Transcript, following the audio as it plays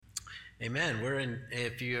Amen.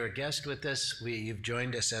 If you're a guest with us, you've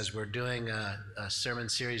joined us as we're doing a sermon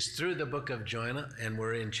series through the book of Jonah, and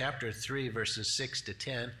we're in chapter 3, verses 6 to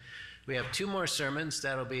 10. We have two more sermons.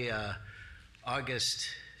 That'll be August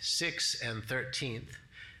 6th and 13th.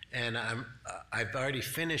 And I've already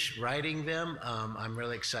finished writing them. I'm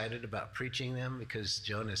really excited about preaching them because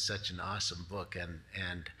Jonah is such an awesome book,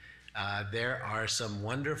 and there are some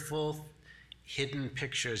wonderful hidden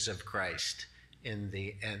pictures of Christ and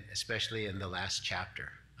especially in the last chapter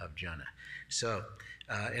of Jonah. So,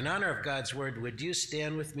 in honor of God's word, would you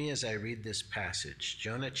stand with me as I read this passage?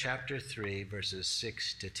 Jonah chapter 3, verses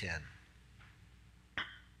 6 to 10.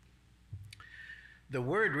 The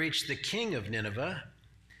word reached the king of Nineveh.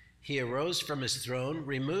 He arose from his throne,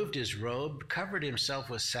 removed his robe, covered himself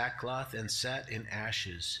with sackcloth, and sat in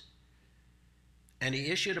ashes. And he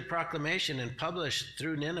issued a proclamation and published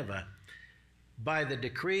through Nineveh, by the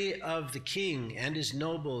decree of the king and his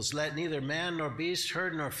nobles, let neither man nor beast,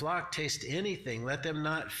 herd nor flock taste anything. Let them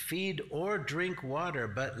not feed or drink water,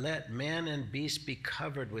 but let man and beast be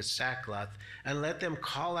covered with sackcloth, and let them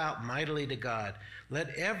call out mightily to God. Let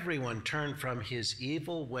everyone turn from his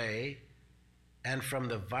evil way and from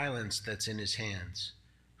the violence that's in his hands.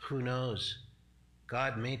 Who knows?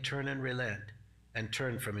 God may turn and relent and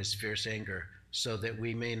turn from his fierce anger, so that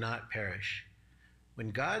we may not perish.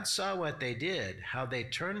 When God saw what they did, how they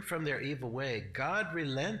turned from their evil way, God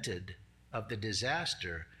relented of the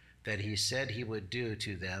disaster that he said he would do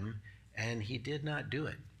to them, and he did not do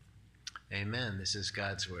it. Amen. This is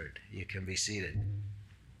God's word. You can be seated.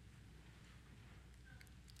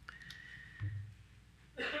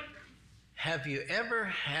 Have you ever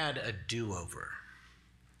had a do-over?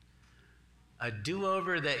 A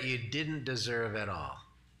do-over that you didn't deserve at all?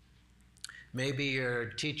 Maybe your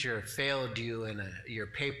teacher failed you in your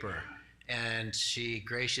paper and she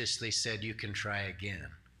graciously said you can try again.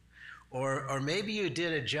 Or maybe you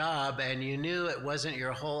did a job and you knew it wasn't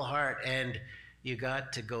your whole heart and you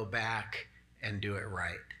got to go back and do it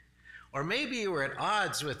right. Or maybe you were at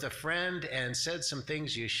odds with a friend and said some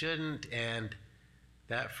things you shouldn't, and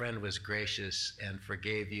that friend was gracious and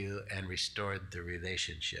forgave you and restored the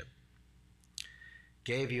relationship.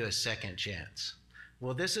 Gave you a second chance.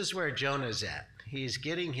 Well, this is where Jonah's at. He's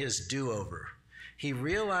getting his do-over. He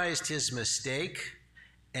realized his mistake,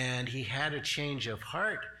 and he had a change of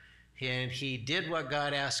heart, and he did what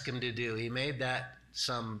God asked him to do. He made that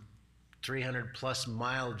some 300-plus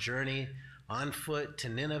mile journey on foot to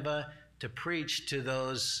Nineveh to preach to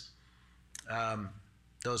those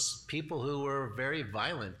people who were very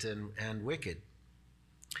violent and wicked.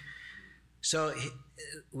 So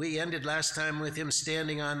we ended last time with him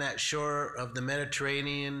standing on that shore of the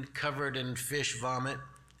Mediterranean, covered in fish vomit,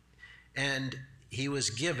 and he was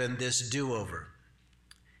given this do-over.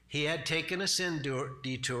 He had taken a sin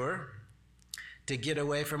detour to get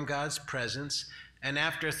away from God's presence, and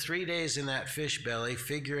after 3 days in that fish belly,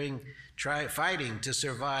 fighting to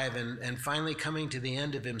survive and finally coming to the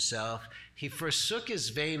end of himself, he forsook his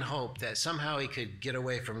vain hope that somehow he could get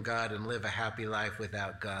away from God and live a happy life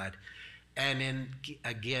without God, and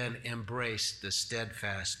again embraced the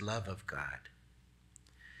steadfast love of God.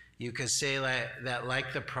 You could say that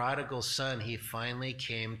like the prodigal son, he finally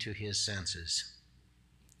came to his senses.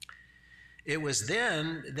 It was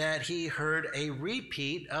then that he heard a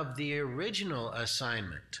repeat of the original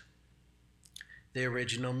assignment, the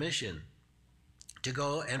original mission, to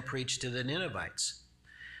go and preach to the Ninevites.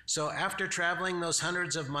 So after traveling those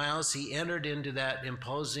hundreds of miles, he entered into that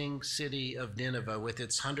imposing city of Nineveh with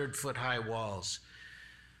its 100-foot-high walls.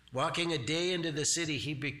 Walking a day into the city,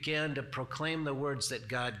 he began to proclaim the words that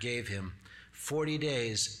God gave him. 40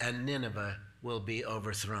 days and Nineveh will be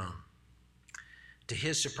overthrown. To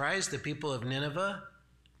his surprise, the people of Nineveh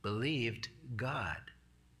believed God,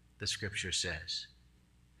 the scripture says,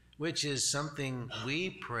 which is something we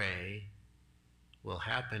pray will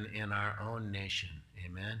happen in our own nation.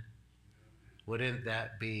 Amen? Wouldn't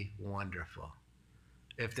that be wonderful?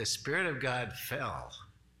 If the Spirit of God fell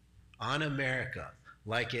on America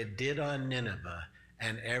like it did on Nineveh,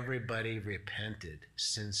 and everybody repented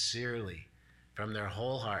sincerely from their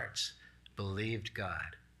whole hearts, believed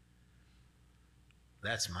God.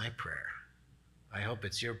 That's my prayer. I hope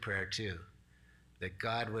it's your prayer too, that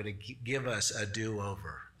God would give us a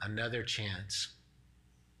do-over, another chance.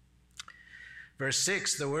 Verse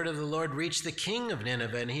 6, the word of the Lord reached the king of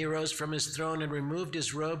Nineveh, and he arose from his throne and removed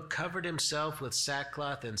his robe, covered himself with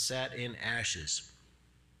sackcloth, and sat in ashes.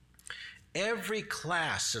 Every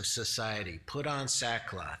class of society put on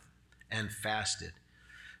sackcloth and fasted.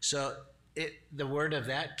 So the word of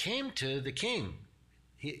that came to the king.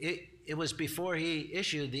 It was before he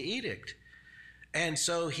issued the edict. And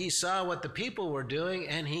so he saw what the people were doing,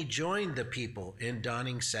 and he joined the people in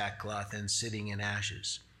donning sackcloth and sitting in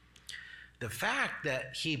ashes. The fact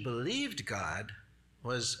that he believed God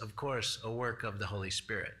was, of course, a work of the Holy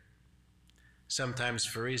Spirit. Sometimes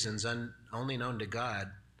for reasons only known to God,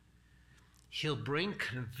 he'll bring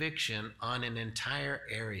conviction on an entire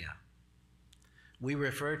area. We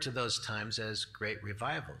refer to those times as great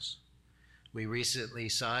revivals. We recently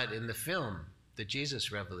saw it in the film, The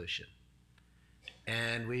Jesus Revolution.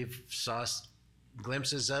 And we've saw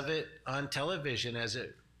glimpses of it on television as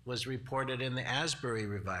it was reported in the Asbury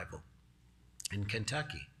Revival in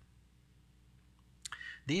Kentucky.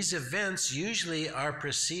 These events usually are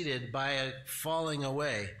preceded by a falling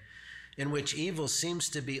away in which evil seems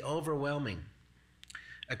to be overwhelming.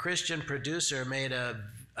 A Christian producer made a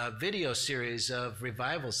video series of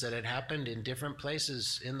revivals that had happened in different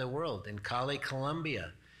places in the world, in Cali,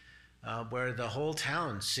 Colombia, where the whole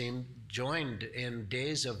town seemed joined in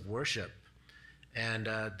days of worship, and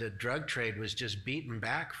the drug trade was just beaten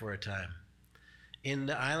back for a time. In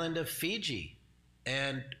the island of Fiji,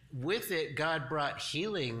 and with it, God brought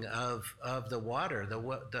healing of the water.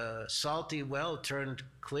 The salty well turned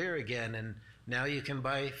clear again, and now you can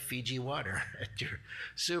buy Fiji water at your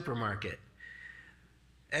supermarket.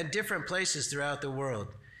 And different places throughout the world.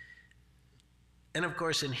 And of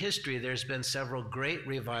course, in history, there's been several great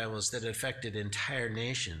revivals that affected entire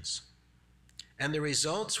nations. And the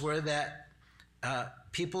results were that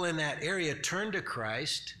people in that area turned to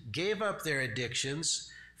Christ, gave up their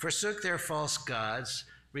addictions, forsook their false gods,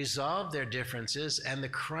 resolved their differences, and the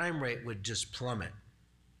crime rate would just plummet.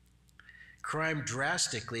 Crime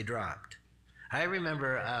drastically dropped. I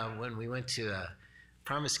remember when we went to a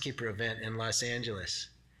Promise Keeper event in Los Angeles,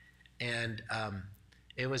 and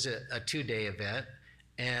it was a 2-day event,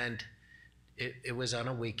 and it was on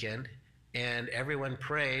a weekend, and everyone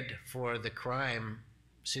prayed for the crime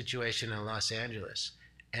situation in Los Angeles.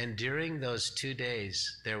 And during those 2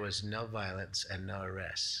 days, there was no violence and no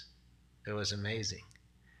arrests. It was amazing.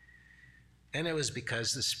 And it was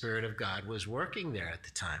because the Spirit of God was working there at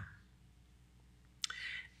the time.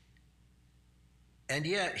 And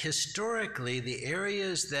yet, historically, the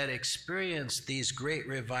areas that experienced these great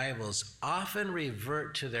revivals often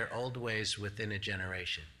revert to their old ways within a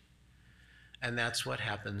generation. And that's what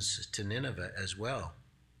happens to Nineveh as well.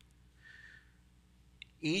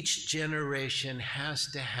 Each generation has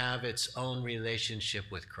to have its own relationship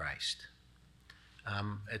with Christ.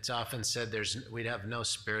 It's often said we'd have no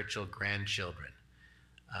spiritual grandchildren.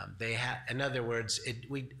 In other words,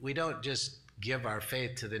 we don't just give our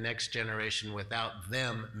faith to the next generation without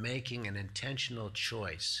them making an intentional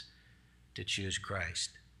choice to choose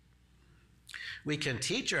Christ. We can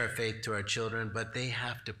teach our faith to our children, but they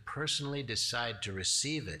have to personally decide to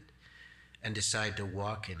receive it and decide to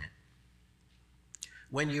walk in it.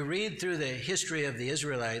 When you read through the history of the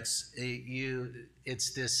Israelites,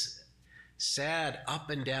 it's this sad up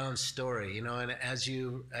and down story, and as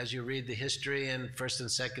you read the history in 1st and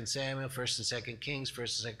 2nd Samuel, 1st and 2nd Kings,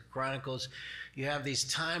 1st and 2nd Chronicles, you have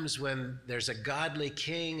these times when there's a godly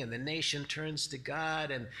king and the nation turns to God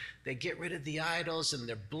and they get rid of the idols and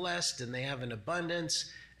they're blessed and they have an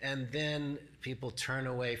abundance, and then people turn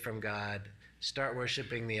away from God, start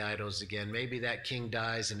worshiping the idols again. Maybe that king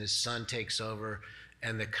dies and his son takes over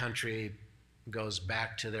and the country goes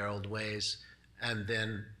back to their old ways, and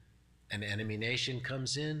then an enemy nation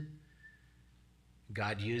comes in.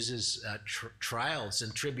 God uses trials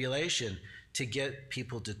and tribulation to get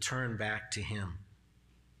people to turn back to him.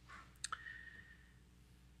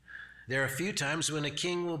 There are a few times when a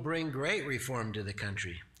king will bring great reform to the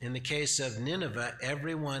country. In the case of Nineveh,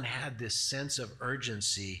 everyone had this sense of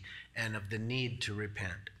urgency and of the need to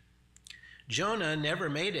repent. Jonah never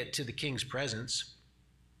made it to the king's presence.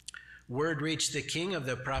 Word reached the king of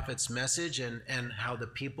the prophet's message and how the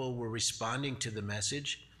people were responding to the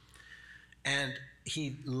message. And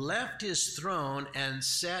he left his throne and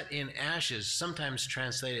sat in ashes, sometimes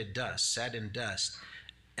translated dust, sat in dust,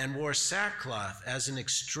 and wore sackcloth as an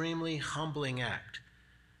extremely humbling act.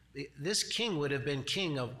 This king would have been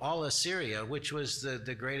king of all Assyria, which was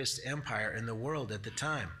the greatest empire in the world at the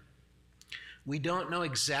time. We don't know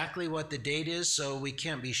exactly what the date is, so we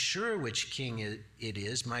can't be sure which king it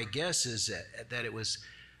is. My guess is that it was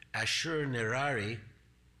Ashur-Nirari.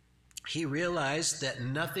 He realized that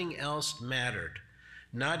nothing else mattered.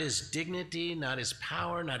 Not his dignity, not his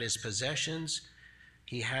power, not his possessions.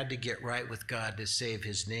 He had to get right with God to save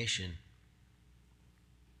his nation.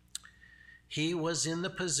 He was in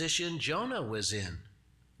the position Jonah was in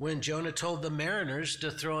when Jonah told the mariners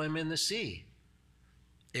to throw him in the sea.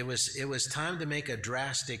 It was time to make a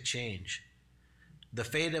drastic change. The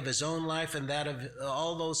fate of his own life and that of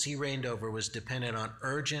all those he reigned over was dependent on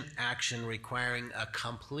urgent action requiring a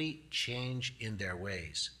complete change in their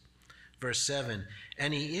ways. Verse 7,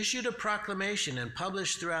 and he issued a proclamation and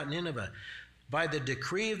published throughout Nineveh, by the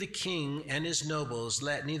decree of the king and his nobles,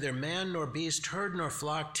 let neither man nor beast, herd nor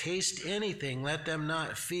flock taste anything, let them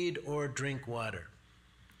not feed or drink water.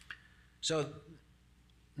 So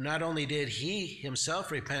not only did he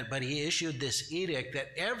himself repent, but he issued this edict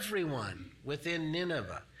that everyone within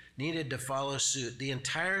Nineveh needed to follow suit. The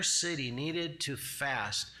entire city needed to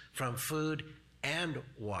fast from food and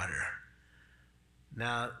water.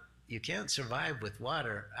 Now, you can't survive with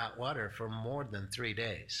hot water for more than 3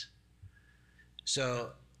 days. So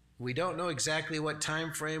we don't know exactly what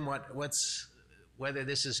time frame, whether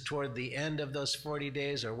this is toward the end of those 40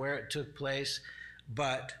 days or where it took place,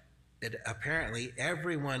 but apparently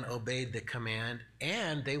everyone obeyed the command,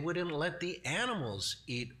 and they wouldn't let the animals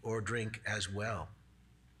eat or drink as well.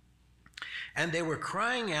 And they were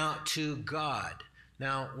crying out to God.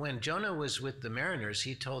 Now, when Jonah was with the mariners,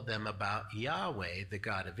 he told them about Yahweh, the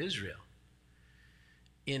God of Israel.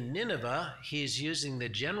 In Nineveh, he's using the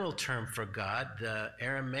general term for God, the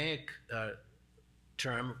Aramaic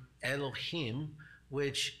term Elohim,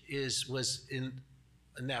 which was in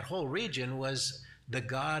that whole region was the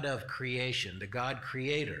God of creation, the God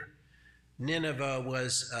creator. Nineveh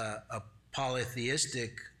was a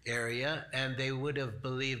polytheistic area, and they would have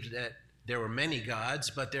believed that there were many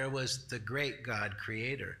gods, but there was the great God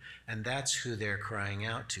creator, and that's who they're crying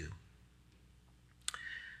out to.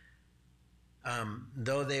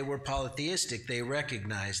 Though they were polytheistic, they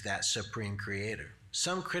recognized that supreme creator.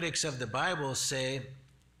 Some critics of the Bible say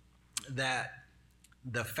that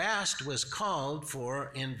the fast was called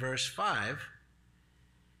for in verse 5,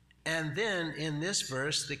 and then in this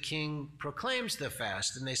verse, the king proclaims the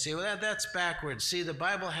fast, and they say, well, that's backwards. See, the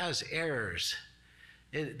Bible has errors.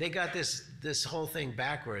 They got this whole thing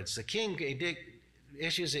backwards. The king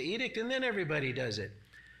issues an edict, and then everybody does it.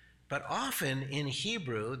 But often in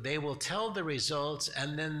Hebrew, they will tell the results,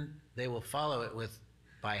 and then they will follow it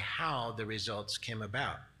by how the results came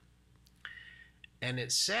about. And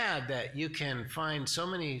it's sad that you can find so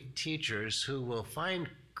many teachers who will find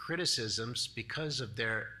criticisms because of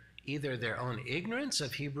either their own ignorance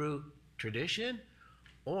of Hebrew tradition,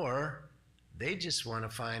 or they just want to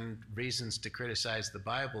find reasons to criticize the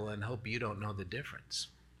Bible and hope you don't know the difference.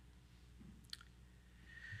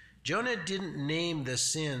 Jonah didn't name the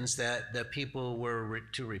sins that the people were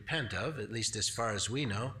to repent of, at least as far as we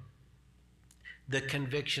know. The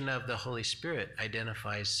conviction of the Holy Spirit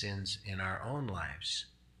identifies sins in our own lives.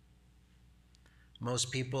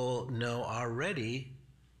 Most people know already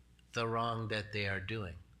the wrong that they are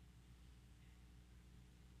doing.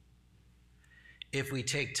 If we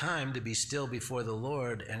take time to be still before the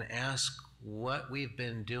Lord and ask what we've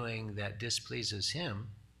been doing that displeases Him,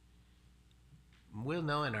 we'll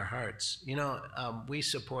know in our hearts. We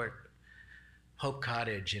support Hope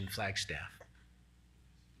Cottage in Flagstaff.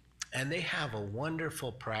 And they have a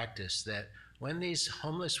wonderful practice that when these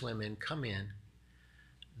homeless women come in,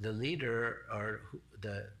 the leader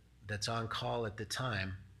that's on call at the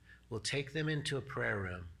time will take them into a prayer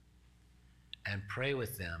room and pray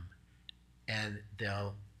with them. And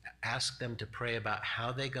they'll ask them to pray about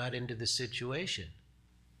how they got into the situation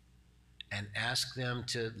and ask them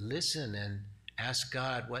to listen and ask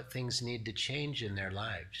God what things need to change in their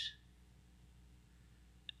lives.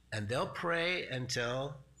 And they'll pray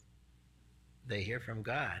until they hear from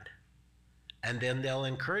God. And then they'll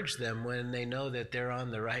encourage them when they know that they're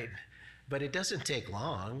on the right. But it doesn't take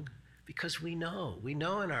long because we know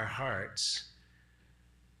in our hearts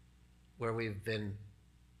where we've been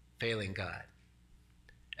failing God.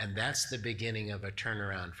 And that's the beginning of a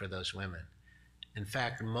turnaround for those women. In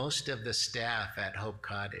fact, most of the staff at Hope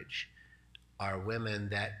Cottage are women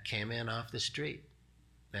that came in off the street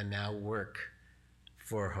and now work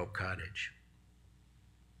for Hope Cottage.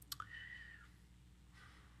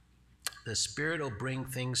 The Spirit will bring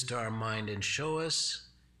things to our mind and show us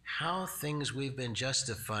how things we've been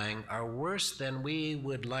justifying are worse than we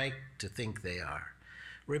would like to think they are.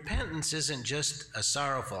 Repentance isn't just a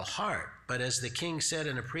sorrowful heart, but as the king said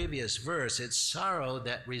in a previous verse, it's sorrow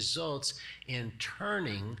that results in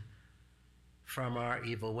turning from our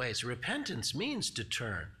evil ways. Repentance means to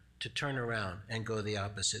turn around and go the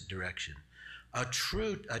opposite direction. A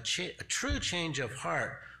true change of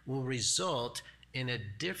heart will result in a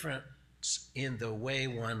difference in the way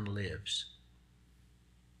one lives.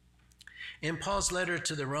 In Paul's letter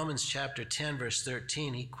to the Romans chapter 10, verse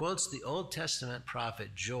 13, he quotes the Old Testament prophet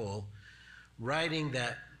Joel, writing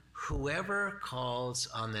that whoever calls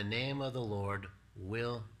on the name of the Lord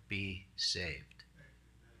will be saved.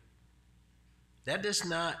 That does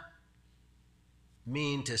not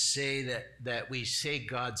mean to say that we say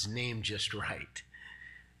God's name just right.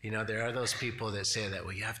 You know, there are those people that say that,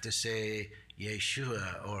 well, you have to say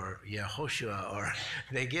Yeshua or Yehoshua, or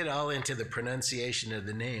they get all into the pronunciation of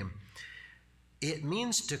the name. It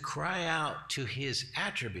means to cry out to his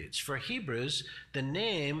attributes. For Hebrews, the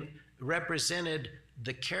name represented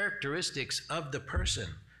the characteristics of the person.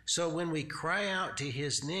 So when we cry out to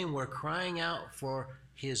his name, we're crying out for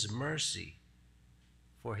his mercy,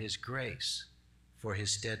 for his grace, for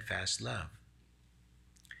his steadfast love.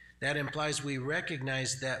 That implies we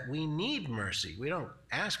recognize that we need mercy. We don't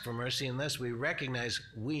ask for mercy unless we recognize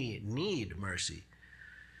we need mercy.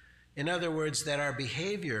 In other words, that our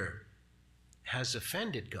behavior has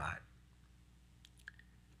offended God.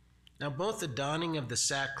 Now, both the donning of the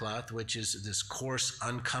sackcloth, which is this coarse,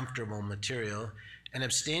 uncomfortable material, and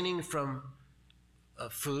abstaining from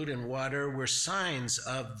food and water were signs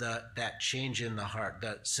of that change in the heart,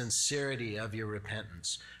 the sincerity of your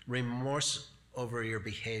repentance, remorse over your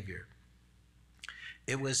behavior.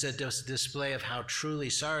 It was a display of how truly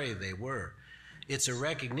sorry they were. It's a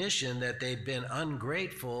recognition that they'd been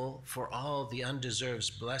ungrateful for all the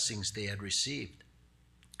undeserved blessings they had received.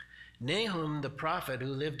 Nahum, the prophet, who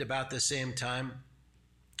lived about the same time,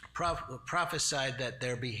 prophesied that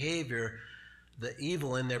their behavior, the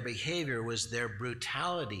evil in their behavior, was their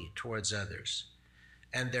brutality towards others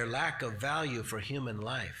and their lack of value for human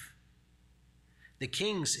life. The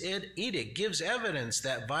king's edict gives evidence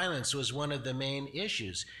that violence was one of the main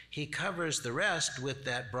issues. He covers the rest with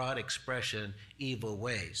that broad expression, evil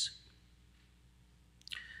ways.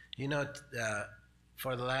 You know,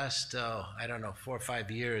 for the last, 4 or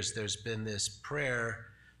 5 years, there's been this prayer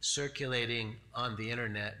circulating on the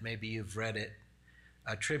internet. Maybe you've read it,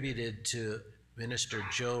 attributed to Minister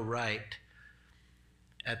Joe Wright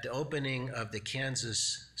at the opening of the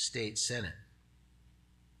Kansas State Senate.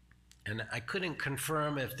 And I couldn't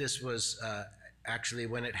confirm if this was actually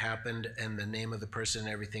when it happened and the name of the person and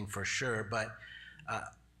everything for sure, but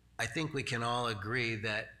I think we can all agree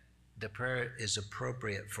that the prayer is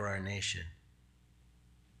appropriate for our nation.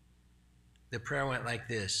 The prayer went like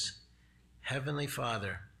this: Heavenly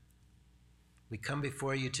Father, we come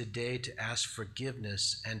before you today to ask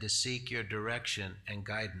forgiveness and to seek your direction and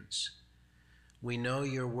guidance. We know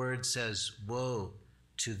your word says, woe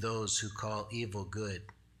to those who call evil good.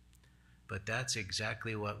 But that's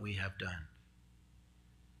exactly what we have done.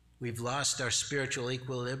 We've lost our spiritual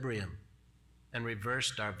equilibrium and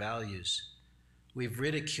reversed our values. We've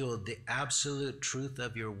ridiculed the absolute truth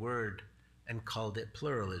of your word and called it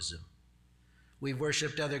pluralism. We've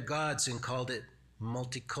worshiped other gods and called it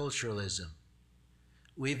multiculturalism.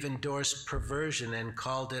 We've endorsed perversion and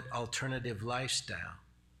called it alternative lifestyle.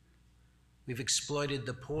 We've exploited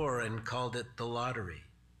the poor and called it the lottery.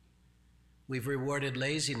 We've rewarded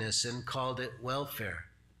laziness and called it welfare.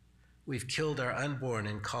 We've killed our unborn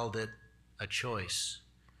and called it a choice.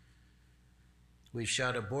 We've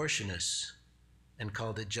shot abortionists and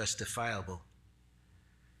called it justifiable.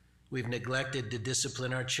 We've neglected to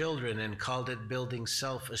discipline our children and called it building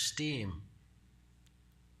self-esteem.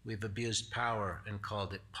 We've abused power and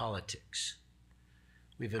called it politics.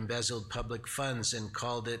 We've embezzled public funds and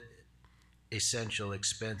called it essential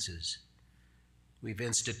expenses. We've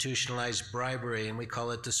institutionalized bribery and we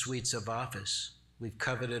call it the sweets of office. We've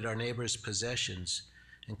coveted our neighbor's possessions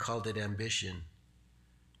and called it ambition.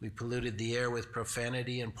 We polluted the air with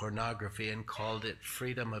profanity and pornography and called it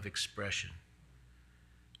freedom of expression.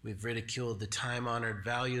 We've ridiculed the time-honored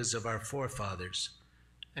values of our forefathers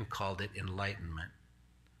and called it enlightenment.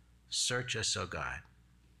 Search us, O God,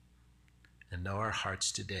 and know our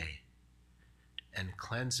hearts today, and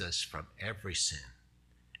cleanse us from every sin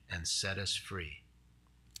and set us free.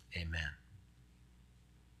 Amen.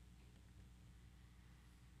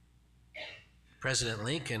 President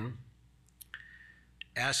Lincoln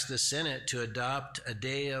asked the Senate to adopt a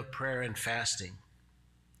day of prayer and fasting.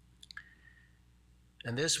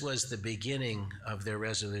 And this was the beginning of their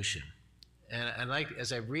resolution. And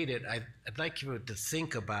as I read it, I'd like you to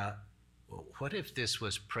think about, well, what if this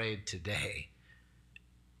was prayed today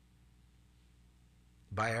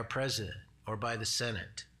by our president or by the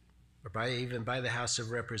Senate or even by the House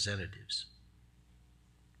of Representatives?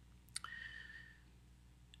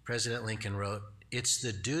 President Lincoln wrote, "It's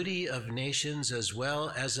the duty of nations as well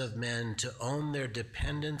as of men to own their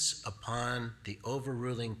dependence upon the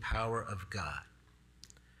overruling power of God,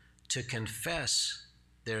 to confess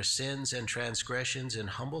their sins and transgressions in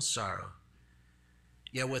humble sorrow,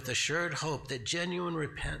 yet with assured hope that genuine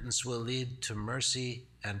repentance will lead to mercy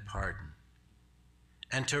and pardon,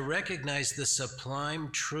 and to recognize the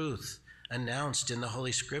sublime truth announced in the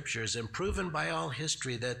Holy Scriptures and proven by all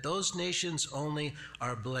history that those nations only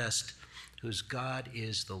are blessed whose God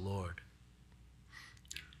is the Lord.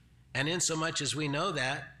 And insomuch as we know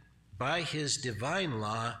that, by his divine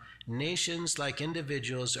law, nations like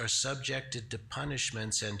individuals are subjected to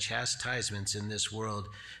punishments and chastisements in this world,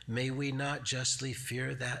 may we not justly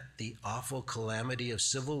fear that the awful calamity of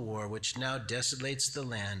civil war which now desolates the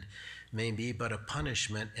land may be but a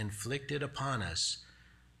punishment inflicted upon us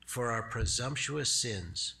for our presumptuous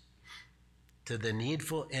sins, to the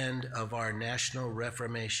needful end of our national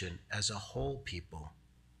reformation as a whole people.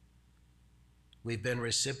 We've been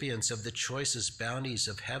recipients of the choicest bounties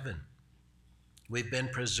of heaven. We've been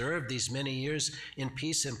preserved these many years in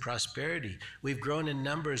peace and prosperity. We've grown in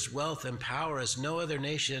numbers, wealth, and power as no other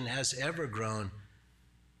nation has ever grown.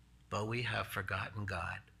 But we have forgotten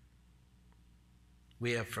God.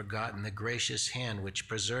 We have forgotten the gracious hand which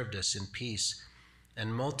preserved us in peace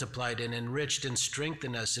and multiplied and enriched and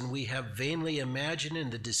strengthened us, and we have vainly imagined in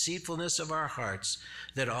the deceitfulness of our hearts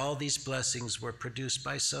that all these blessings were produced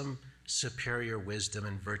by some superior wisdom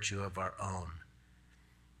and virtue of our own.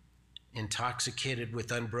 Intoxicated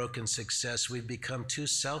with unbroken success, we've become too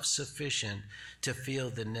self-sufficient to feel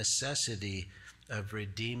the necessity of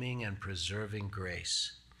redeeming and preserving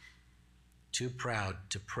grace, too proud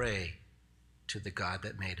to pray to the God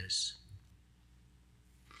that made us.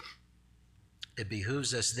 It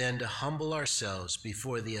behooves us then to humble ourselves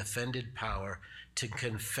before the offended power, to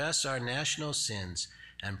confess our national sins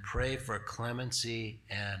and pray for clemency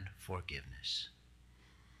and forgiveness.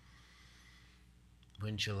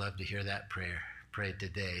 Wouldn't you love to hear that prayer prayed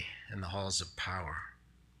today in the halls of power?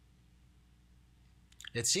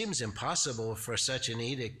 It seems impossible for such an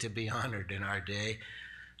edict to be honored in our day,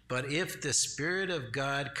 but if the Spirit of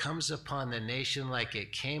God comes upon the nation like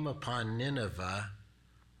it came upon Nineveh,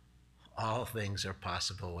 all things are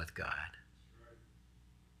possible with God.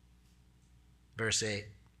 Verse 8.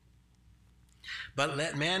 But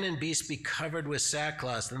let man and beast be covered with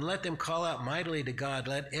sackcloth, and let them call out mightily to God.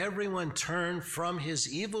 Let everyone turn from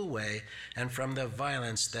his evil way and from the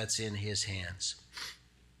violence that's in his hands.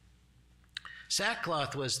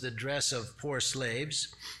 Sackcloth was the dress of poor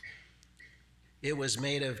slaves. It was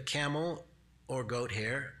made of camel or goat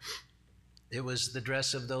hair. It was the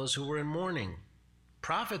dress of those who were in mourning.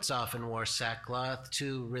 Prophets often wore sackcloth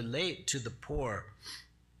to relate to the poor.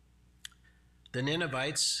 The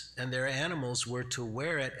Ninevites and their animals were to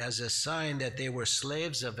wear it as a sign that they were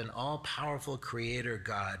slaves of an all-powerful creator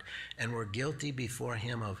God and were guilty before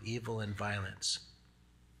him of evil and violence.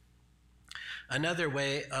 Another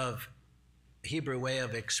Hebrew way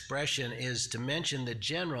of expression is to mention the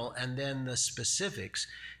general and then the specifics.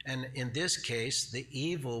 And in this case, the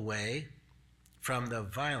evil way from the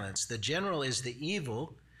violence. The general is the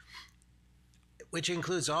evil, which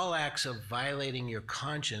includes all acts of violating your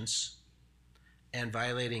conscience and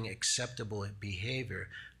violating acceptable behavior.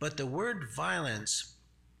 But the word violence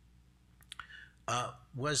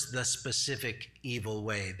was the specific evil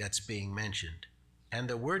way that's being mentioned. And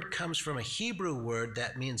the word comes from a Hebrew word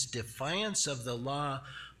that means defiance of the law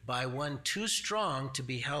by one too strong to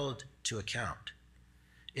be held to account.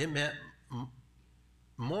 It meant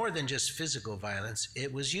more than just physical violence.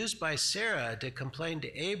 It was used by Sarah to complain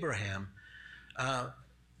to Abraham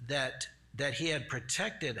that he had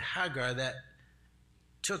protected Hagar, that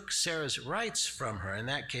took Sarah's rights from her. In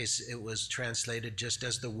that case, it was translated just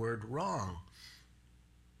as the word wrong.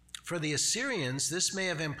 For the Assyrians, this may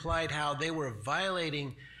have implied how they were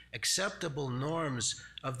violating acceptable norms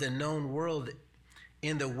of the known world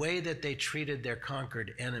in the way that they treated their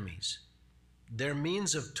conquered enemies. Their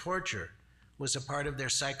means of torture was a part of their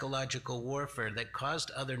psychological warfare that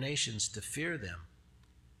caused other nations to fear them.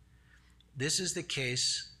 This is the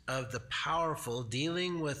case of the powerful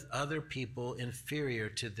dealing with other people inferior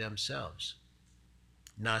to themselves.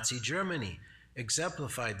 Nazi Germany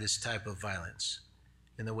exemplified this type of violence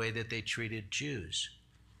in the way that they treated Jews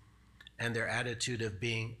and their attitude of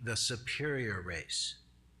being the superior race.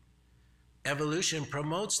 Evolution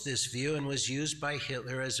promotes this view and was used by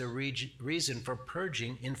Hitler as a reason for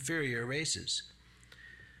purging inferior races.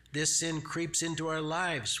 This sin creeps into our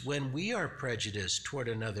lives when we are prejudiced toward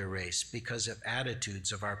another race because of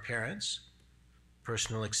attitudes of our parents,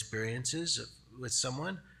 personal experiences with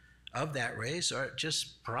someone of that race, or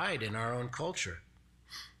just pride in our own culture.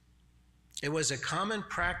 It was a common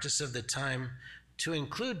practice of the time to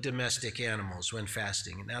include domestic animals when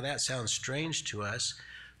fasting. Now that sounds strange to us,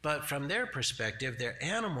 but from their perspective, their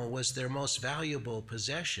animal was their most valuable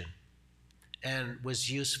possession and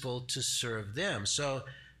was useful to serve them. So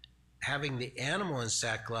having the animal in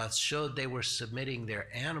sackcloth showed they were submitting their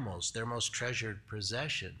animals, their most treasured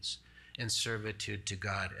possessions, in servitude to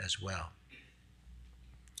God as well.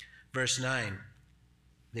 Verse 9,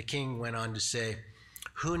 the king went on to say,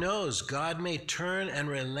 "Who knows, God may turn and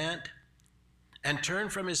relent and turn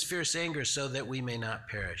from his fierce anger so that we may not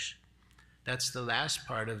perish." That's the last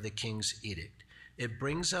part of the king's edict. It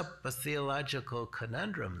brings up a theological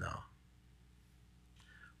conundrum, though.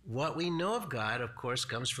 What we know of God, of course,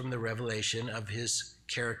 comes from the revelation of his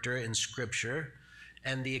character in Scripture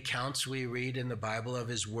and the accounts we read in the Bible of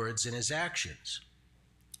his words and his actions.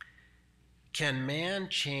 Can man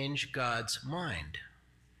change God's mind?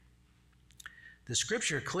 The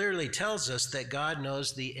Scripture clearly tells us that God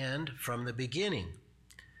knows the end from the beginning.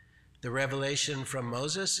 The revelation from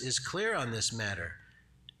Moses is clear on this matter.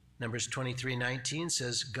 Numbers 23:19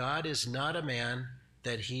 says, "God is not a man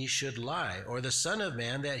that he should lie, or the Son of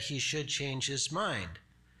Man that he should change his mind.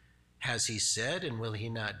 Has he said, and will he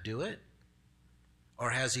not do it? Or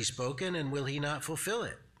has he spoken, and will he not fulfill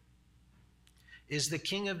it? Is the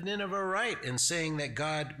king of Nineveh right in saying that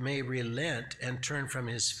God may relent and turn from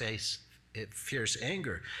his fierce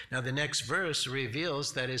anger?" Now, the next verse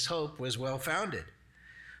reveals that his hope was well-founded.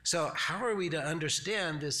 So how are we to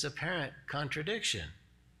understand this apparent contradiction?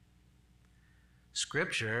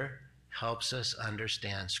 Scripture helps us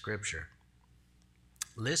understand Scripture.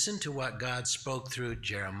 Listen to what God spoke through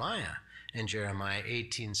Jeremiah in Jeremiah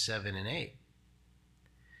 18:7 and 8.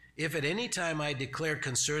 "If at any time I declare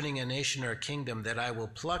concerning a nation or kingdom that I will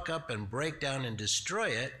pluck up and break down and destroy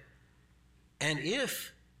it, and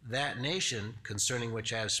if that nation concerning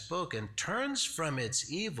which I have spoken turns from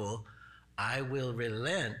its evil, I will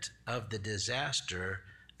relent of the disaster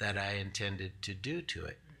that I intended to do to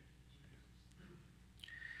it."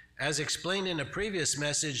 As explained in a previous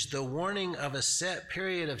message, the warning of a set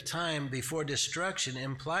period of time before destruction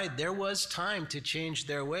implied there was time to change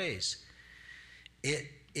their ways.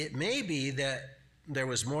 It may be that there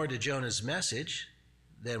was more to Jonah's message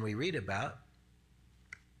than we read about.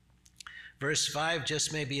 Verse 5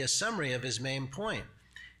 just may be a summary of his main point.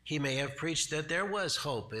 He may have preached that there was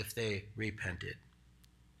hope if they repented.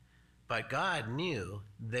 But God knew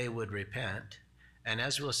they would repent. And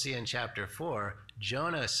as we'll see in chapter 4,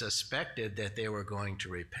 Jonah suspected that they were going to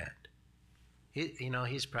repent.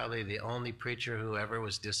 He's probably the only preacher who ever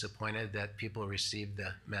was disappointed that people received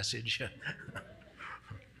the message.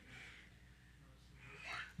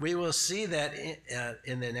 We will see that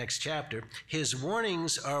in the next chapter. His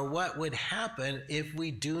warnings are what would happen if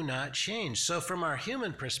we do not change. So from our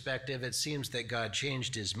human perspective, it seems that God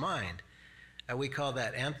changed his mind. We call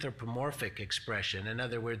that anthropomorphic expression. In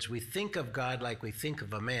other words, we think of God like we think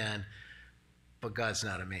of a man, but God's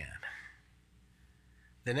not a man.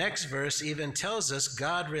 The next verse even tells us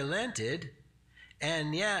God relented,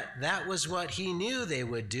 and yet that was what he knew they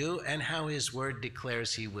would do and how his word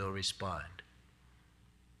declares he will respond.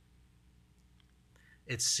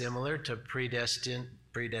 It's similar to predestination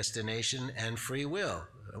and free will,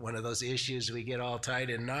 one of those issues we get all tied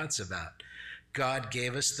in knots about. God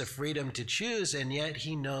gave us the freedom to choose, and yet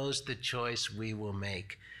he knows the choice we will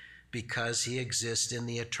make because he exists in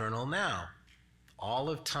the eternal now. All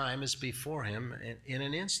of time is before him in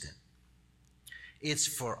an instant. It's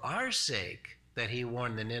for our sake that he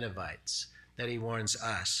warned the Ninevites, that he warns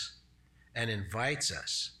us and invites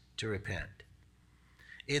us to repent.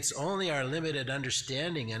 It's only our limited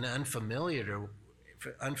understanding and unfamiliarity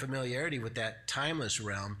with that timeless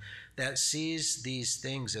realm that sees these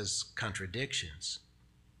things as contradictions.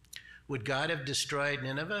 Would God have destroyed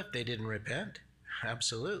Nineveh if they didn't repent?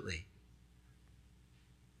 Absolutely.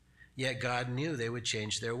 Yet God knew they would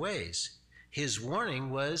change their ways. His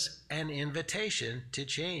warning was an invitation to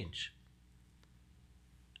change.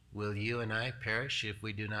 Will you and I perish if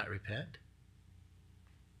we do not repent?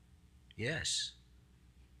 Yes.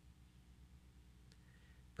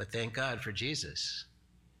 But thank God for Jesus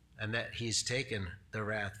and that he's taken the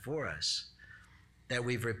wrath for us, that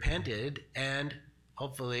we've repented and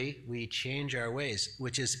hopefully we change our ways,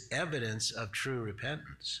 which is evidence of true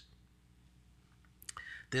repentance.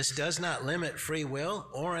 This does not limit free will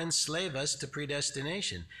or enslave us to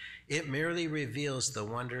predestination. It merely reveals the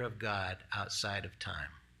wonder of God outside of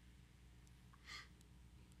time.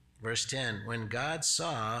 Verse 10, when God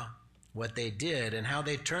saw what they did and how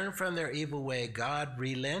they turned from their evil way, God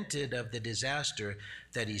relented of the disaster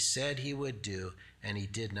that he said he would do, and he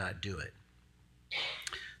did not do it.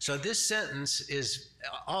 So this sentence is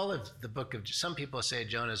all of the book of, some people say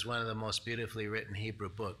Jonah is one of the most beautifully written Hebrew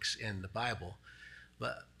books in the Bible,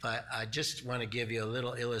 but I just want to give you a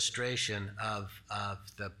little illustration of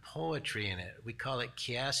the poetry in it. We call it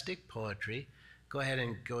chiastic poetry. Go ahead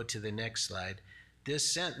and go to the next slide.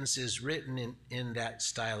 This sentence is written in that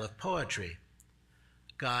style of poetry.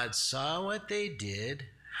 God saw what they did,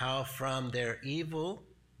 how from their evil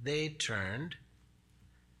they turned.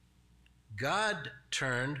 God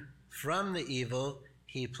turned from the evil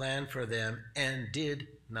he planned for them and did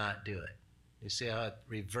not do it. You see how it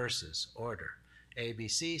reverses order. A, B,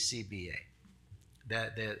 C, C, B, A.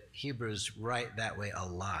 That Hebrews write that way a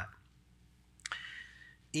lot.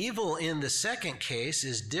 Evil in the second case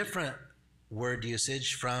is different word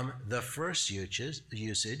usage from the first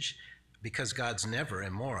usage because God's never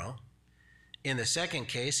immoral. In the second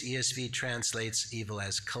case, ESV translates evil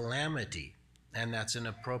as calamity, and that's an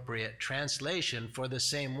appropriate translation for the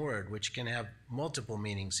same word, which can have multiple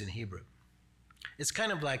meanings in Hebrew. It's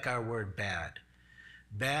kind of like our word bad.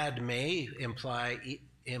 Bad may imply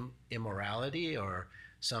immorality or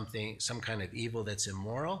some kind of evil that's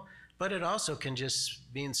immoral, but it also can just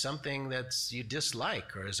mean something that you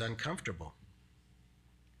dislike or is uncomfortable.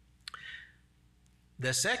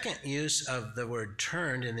 The second use of the word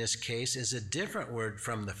turned in this case is a different word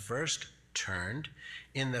from the first turned.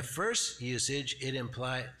 In the first usage, it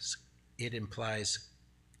implies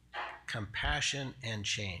compassion and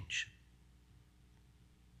change.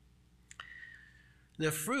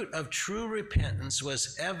 The fruit of true repentance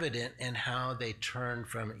was evident in how they turned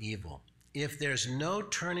from evil. If there's no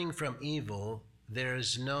turning from evil,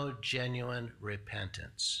 there's no genuine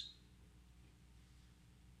repentance.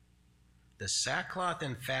 The sackcloth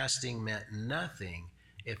and fasting meant nothing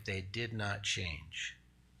if they did not change.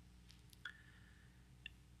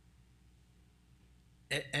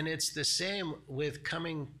 And it's the same with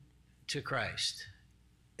coming to Christ.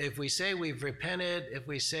 If we say we've repented, if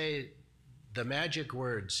we say the magic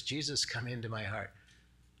words, Jesus, come into my heart,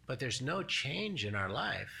 but there's no change in our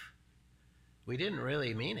life, we didn't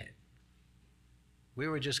really mean it. We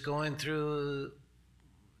were just going through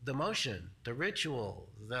the motion, the ritual,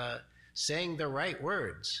 the saying the right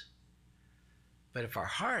words. But if our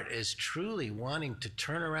heart is truly wanting to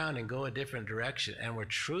turn around and go a different direction, and we're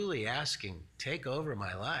truly asking, take over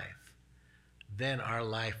my life, then our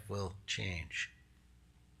life will change.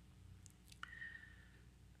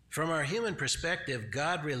 From our human perspective,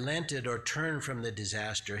 God relented or turned from the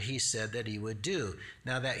disaster he said that he would do.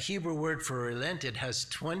 Now, that Hebrew word for relented has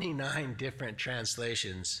 29 different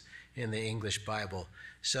translations in the English Bible.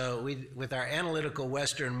 So with our analytical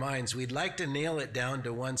Western minds, we'd like to nail it down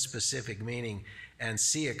to one specific meaning and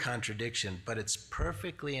see a contradiction, but it's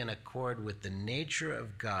perfectly in accord with the nature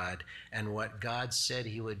of God and what God said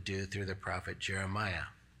he would do through the prophet Jeremiah.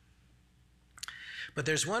 But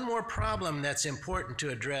there's one more problem that's important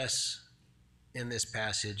to address in this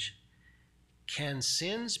passage. Can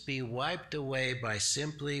sins be wiped away by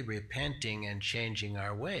simply repenting and changing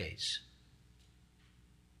our ways?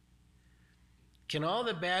 Can all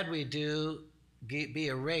the bad we do be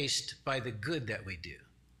erased by the good that we do?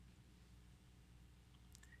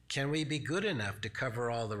 Can we be good enough to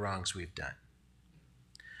cover all the wrongs we've done?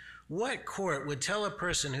 What court would tell a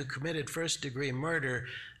person who committed first-degree murder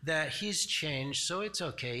that he's changed, so it's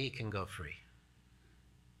okay, he can go free?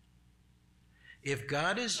 If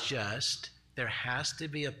God is just, there has to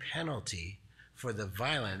be a penalty for the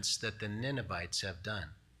violence that the Ninevites have done.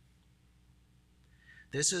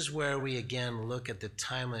 This is where we again look at the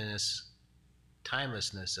timelessness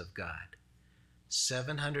of God.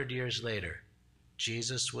 700 years later,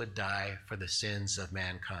 Jesus would die for the sins of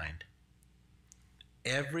mankind.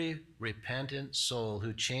 Every repentant soul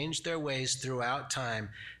who changed their ways throughout time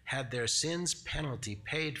had their sins' penalty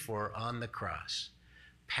paid for on the cross,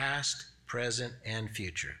 past, present, and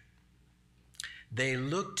future. They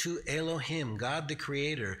looked to Elohim, God the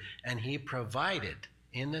Creator, and he provided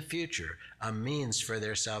in the future a means for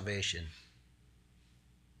their salvation,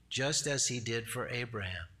 just as he did for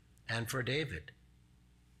Abraham and for David,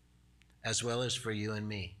 as well as for you and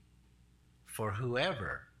me. For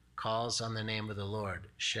whoever calls on the name of the Lord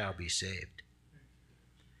shall be saved.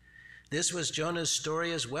 This was Jonah's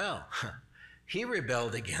story as well. He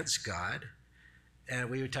rebelled against God. And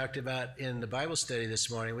we talked about in the Bible study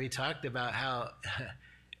this morning, we talked about how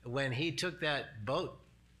when he took that boat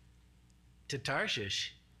to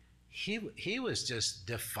Tarshish, he was just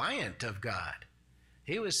defiant of God.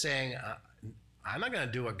 He was saying, I'm not going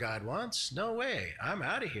to do what God wants. No way. I'm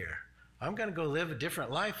out of here. I'm going to go live a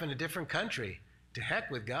different life in a different country. To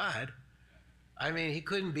heck with God. I mean, he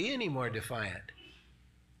couldn't be any more defiant.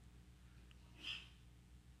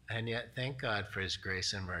 And yet, thank God for his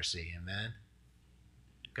grace and mercy. Amen.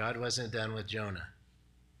 God wasn't done with Jonah.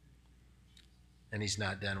 And he's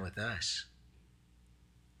not done with us.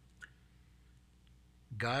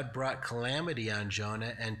 God brought calamity on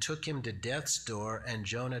Jonah and took him to death's door, and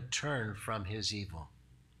Jonah turned from his evil.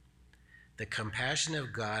 The compassion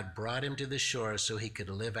of God brought him to the shore so he could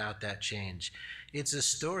live out that change. It's a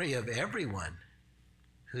story of everyone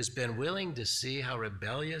who's been willing to see how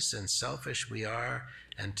rebellious and selfish we are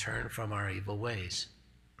and turn from our evil ways.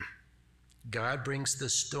 God brings the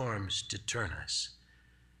storms to turn us.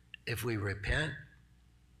 If we repent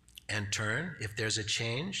and turn, if there's a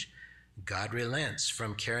change, God relents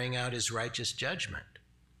from carrying out his righteous judgment.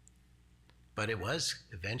 But it was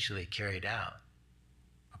eventually carried out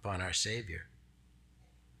upon our Savior.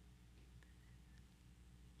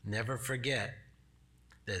 Never forget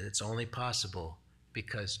that it's only possible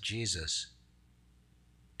because Jesus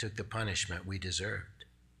took the punishment we deserved.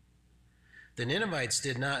 The Ninevites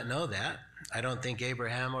did not know that. I don't think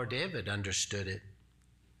Abraham or David understood it,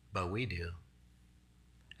 but we do.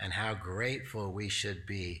 And how grateful we should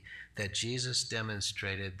be that Jesus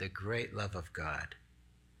demonstrated the great love of God,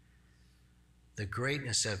 the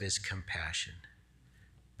greatness of his compassion,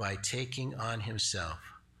 by taking on himself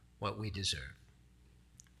what we deserve.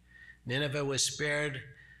 Nineveh was spared,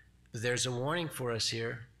 but there's a warning for us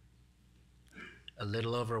here. A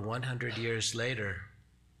little over 100 years later,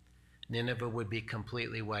 Nineveh would be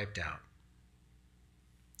completely wiped out.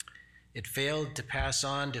 It failed to pass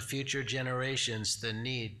on to future generations the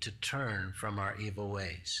need to turn from our evil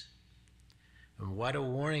ways. And what a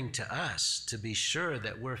warning to us to be sure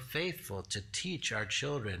that we're faithful to teach our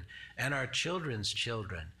children and our children's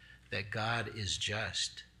children that God is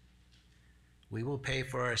just. We will pay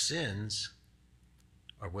for our sins,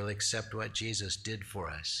 or we'll accept what Jesus did for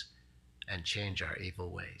us and change our evil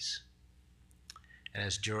ways. And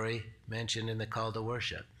as Jory mentioned in the call to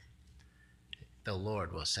worship, the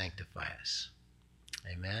Lord will sanctify us.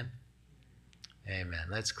 Amen? Amen.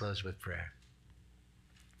 Let's close with prayer.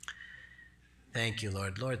 Thank you,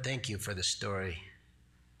 Lord. Lord, thank you for the story,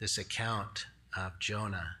 this account of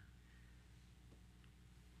Jonah,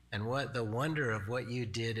 and what the wonder of what you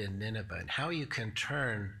did in Nineveh, and how you can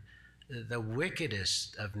turn the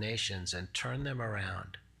wickedest of nations and turn them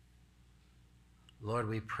around. Lord,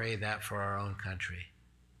 we pray that for our own country.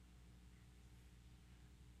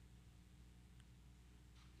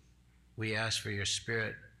 We ask for your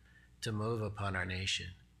Spirit to move upon our nation,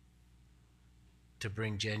 to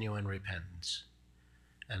bring genuine repentance,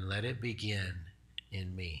 and let it begin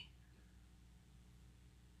in me.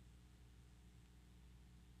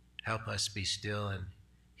 Help us be still and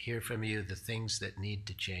hear from you the things that need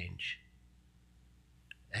to change,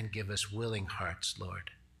 and give us willing hearts,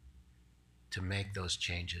 Lord, to make those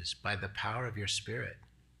changes by the power of your Spirit.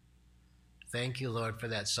 Thank you, Lord, for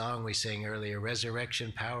that song we sang earlier,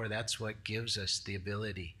 resurrection power. That's what gives us the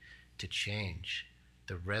ability to change,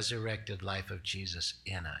 the resurrected life of Jesus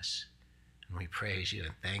in us. And we praise you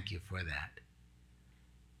and thank you for that.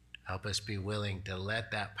 Help us be willing to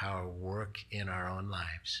let that power work in our own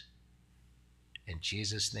lives. In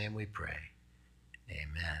Jesus' name we pray.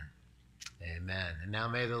 Amen. Amen. And now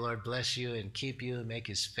may the Lord bless you and keep you and make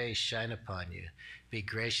his face shine upon you, be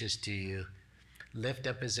gracious to you, lift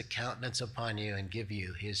up his countenance upon you and give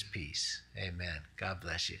you his peace. Amen. God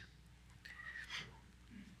bless you.